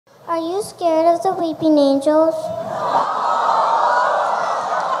Are you scared of the weeping angels?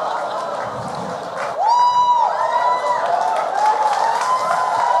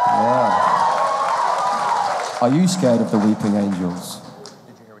 Yeah. Are you scared of the weeping angels?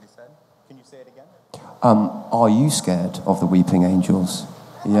 Did you hear what he said? Can you say it again? Are you scared of the weeping angels?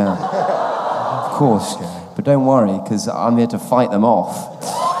 Yeah. Of course. But don't worry, because I'm here to fight them off.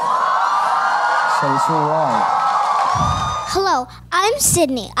 So it's all right. Hello, I'm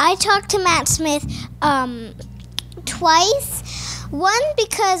Sydney. I talked to Matt Smith twice. One,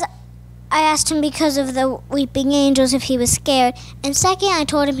 because I asked him because of the weeping angels if he was scared. And second, I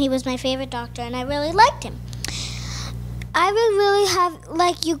told him he was my favorite doctor and I really liked him. I would really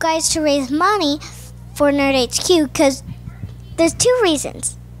like you guys to raise money for NerdHQ because there's two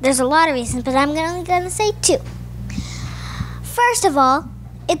reasons. There's a lot of reasons, but I'm only going to say two. First of all,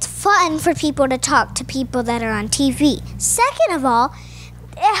 it's fun for people to talk to people that are on TV. Second of all,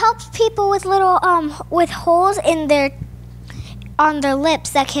 it helps people with little with holes in on their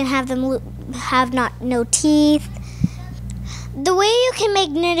lips that can have them have no teeth. The way you can make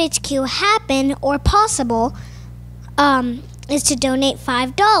NerdHQ happen or possible is to donate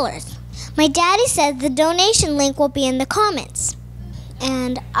 $5. My daddy said the donation link will be in the comments.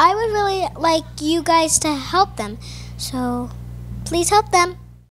 And I would really like you guys to help them. So please help them.